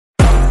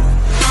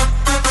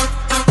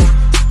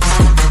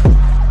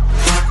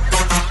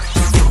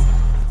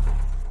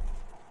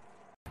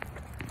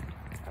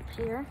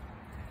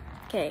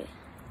Okay.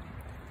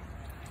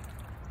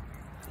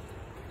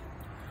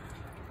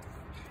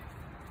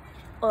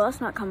 Oh,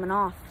 that's not coming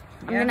off.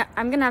 Yeah.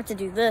 I'm gonna have to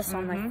do this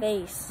on my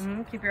face.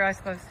 Keep your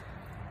eyes closed.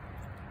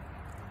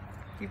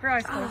 Keep your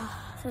eyes closed.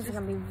 This is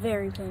gonna be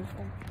very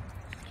painful.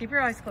 Keep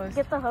your eyes closed.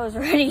 Get the hose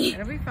ready.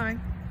 It'll be fine.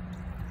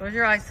 Close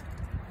your eyes.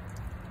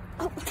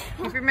 Oh.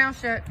 Keep your mouth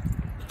shut.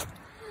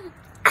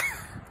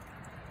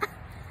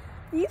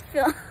 You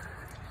feel?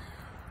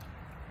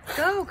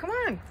 Go, come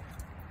on.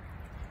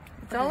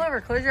 It's all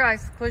over. Close your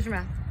eyes. Close your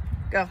mouth.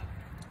 Go.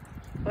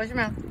 Close your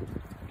mouth.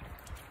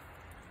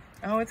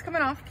 Oh, it's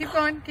coming off. Keep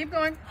going. Keep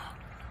going.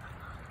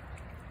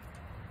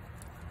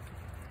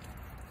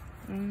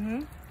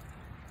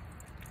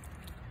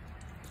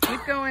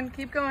 Keep going.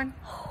 Keep going.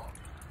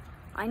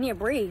 I need to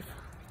breathe.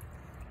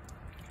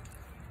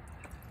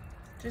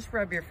 Just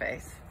rub your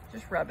face.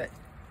 Just rub it.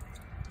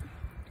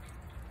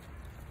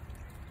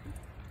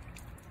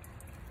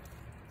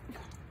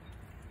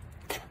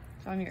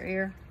 It's on your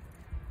ear.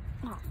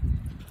 Oh.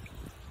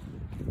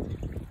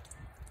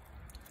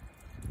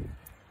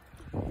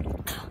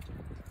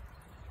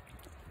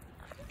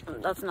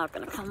 That's not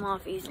gonna come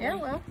off easily. Yeah,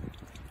 well.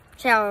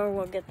 Shower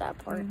will get that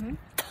part.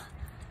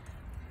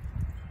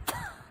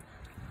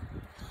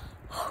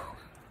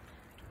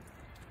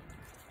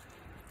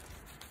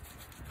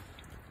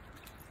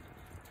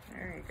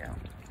 There you go.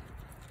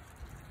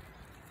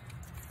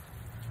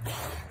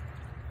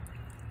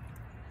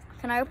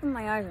 Can I open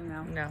my eyes or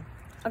no? No.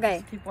 Okay.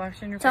 Just keep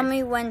washing your Tell face.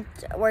 me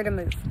where to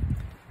move.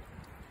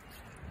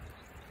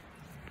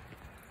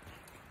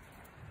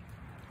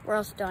 Where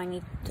else do I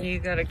need to? You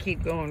gotta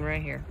keep going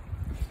right here.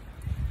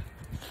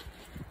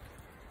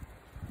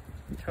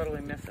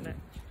 Totally missing it.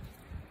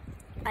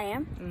 I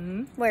am?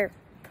 Mm-hmm. Where?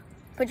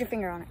 Put your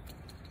finger on it.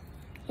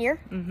 Here?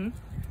 Mm-hmm.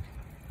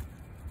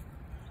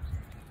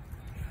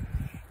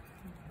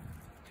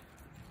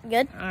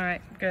 Good? All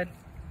right, good.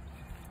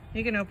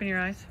 You can open your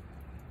eyes.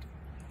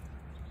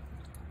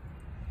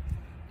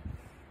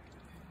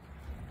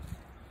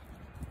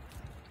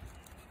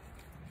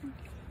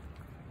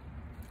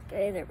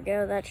 Okay, there we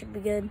go. That should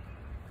be good.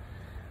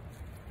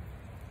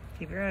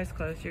 Keep your eyes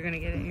closed. You're gonna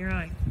get it in your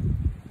eye.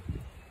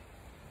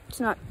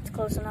 It's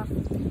close enough.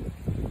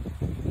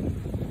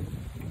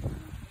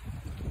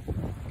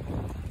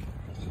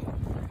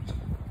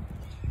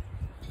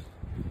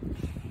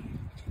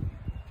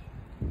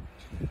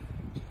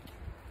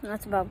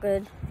 That's about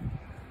good.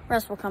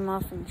 Rest will come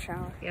off in the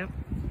shower. Yep.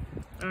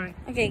 All right.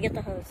 Okay, get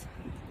the hose.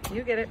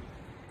 You get it.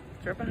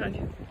 It's right behind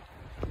you.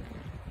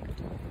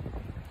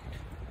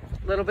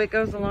 A little bit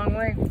goes a long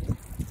way.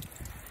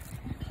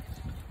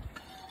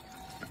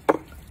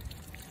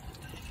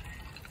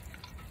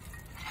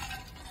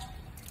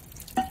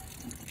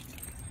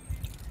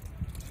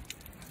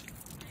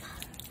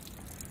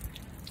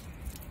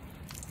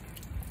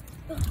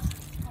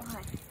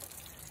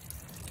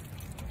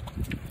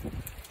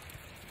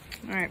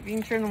 All right, you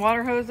can turn the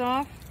water hose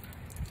off.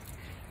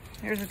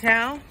 Here's a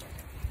towel.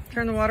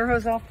 Turn the water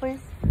hose off, please.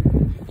 I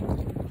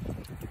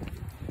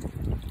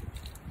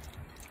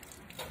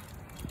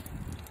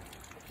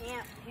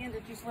can't. Hands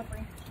are too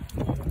slippery.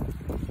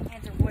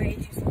 Hands are way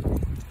too slippery.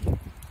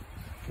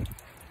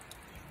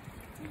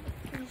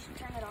 Can you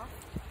turn it off?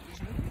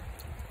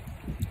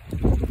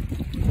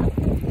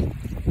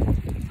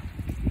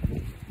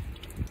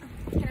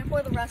 Can I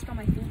pour the rest on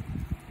my feet?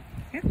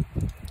 Yeah.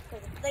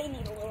 Because they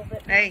need a little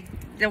bit. Hey,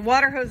 the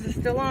water hose is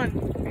still on.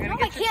 No,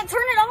 I can't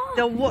turn it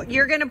off.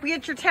 You're gonna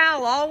get your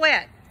towel all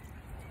wet.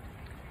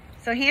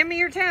 So hand me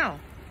your towel.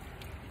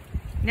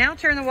 Now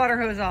turn the water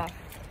hose off.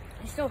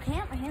 I still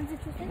can't. My hands are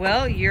too thick.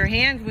 Well, your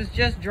hand was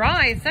just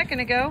dry a second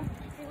ago.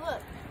 See,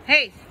 look.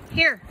 Hey,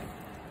 here.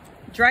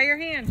 Dry your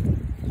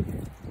hand.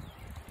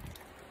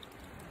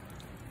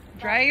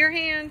 Dry your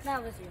hands.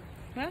 That was you.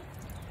 Well,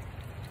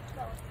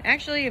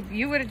 actually, if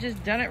you would have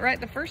just done it right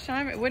the first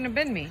time, it wouldn't have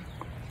been me.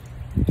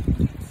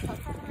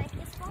 Stop trying to make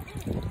this about me.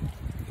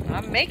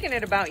 I'm making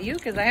it about you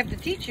because I have to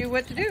teach you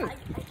what to do. I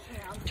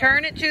can't.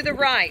 Turn it to the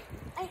right.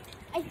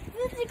 I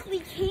physically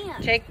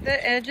can't. Take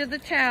the edge of the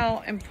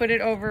towel and put it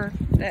over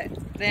that.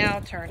 Now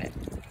turn it.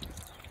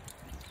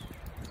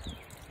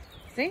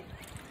 See?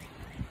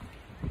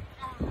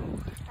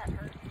 That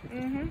hurt.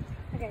 Mm-hmm.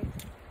 Okay,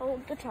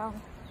 hold the towel.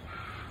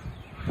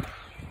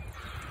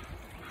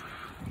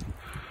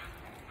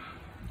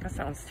 That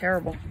sounds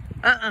terrible.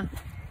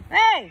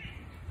 Hey!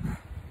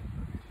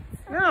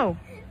 No.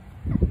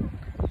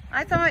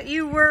 I thought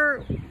you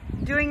were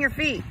doing your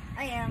feet.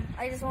 I am.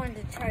 I just wanted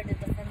to try to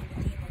defend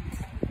the demons.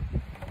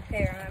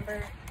 Okay,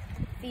 remember?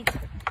 Feet.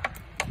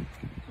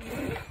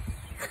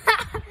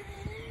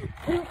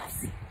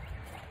 Oops.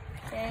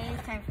 Okay,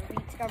 it's time for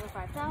feet scrubber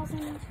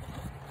 5000.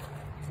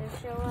 So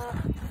show up.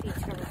 Feet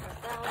scrubber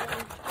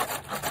 5000.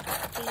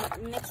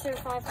 Feet mixer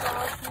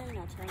 5000.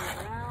 Now turn it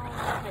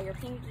around. Cut your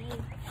pinky.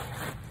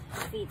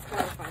 Feet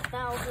scrubber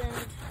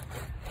 5000.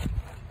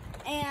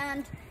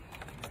 And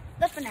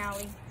the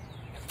finale.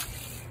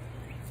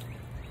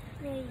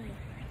 Yay.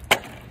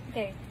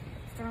 Okay,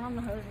 turn on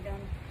the hose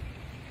again.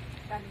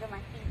 Gotta get my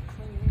feet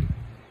clean.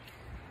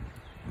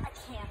 I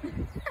can't.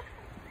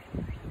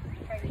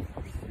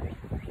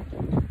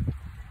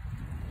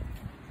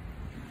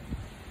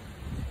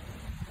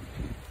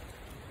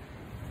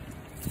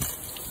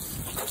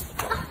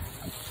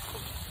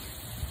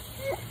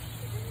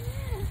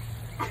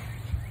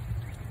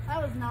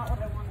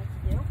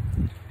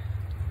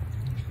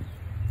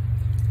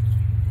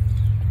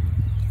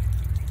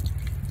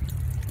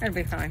 It'll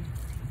be fine.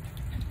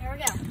 There we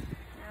go.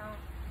 Now,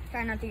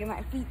 try not to get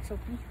my feet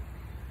soaky.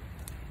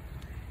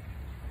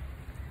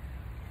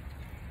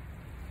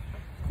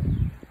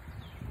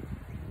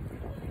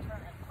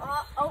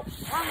 Oh,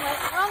 wrong way,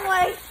 wrong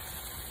way.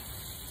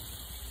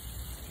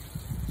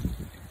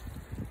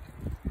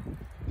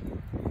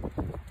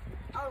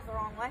 That was the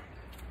wrong way.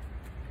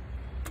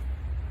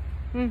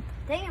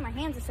 Dang it, my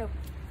hands are soaked.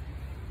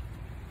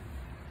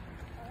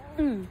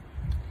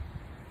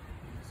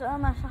 So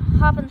I'm gonna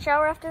hop in the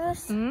shower after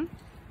this.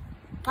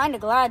 Kind of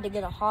glad to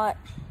get a hot,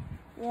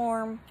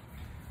 warm,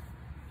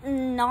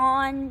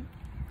 non-bad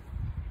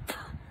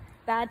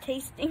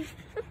tasting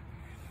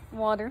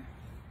water.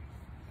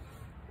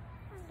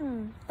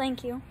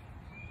 Thank you.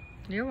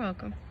 You're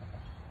welcome.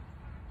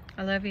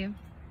 I love you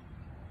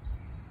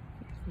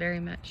very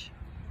much.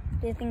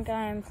 Do you think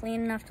I'm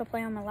clean enough to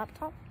play on my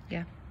laptop?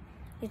 Yeah. Do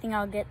you think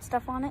I'll get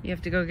stuff on it? You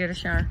have to go get a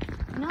shower.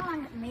 No,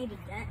 I made a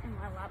dent in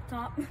my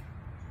laptop.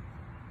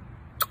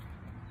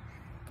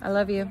 I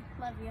love you.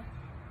 Love you.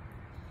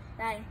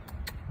 Bye.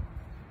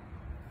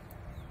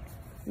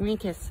 Give me a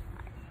kiss.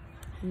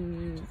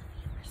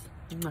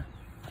 Mwah.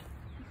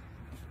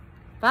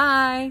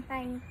 Bye.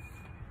 Bye.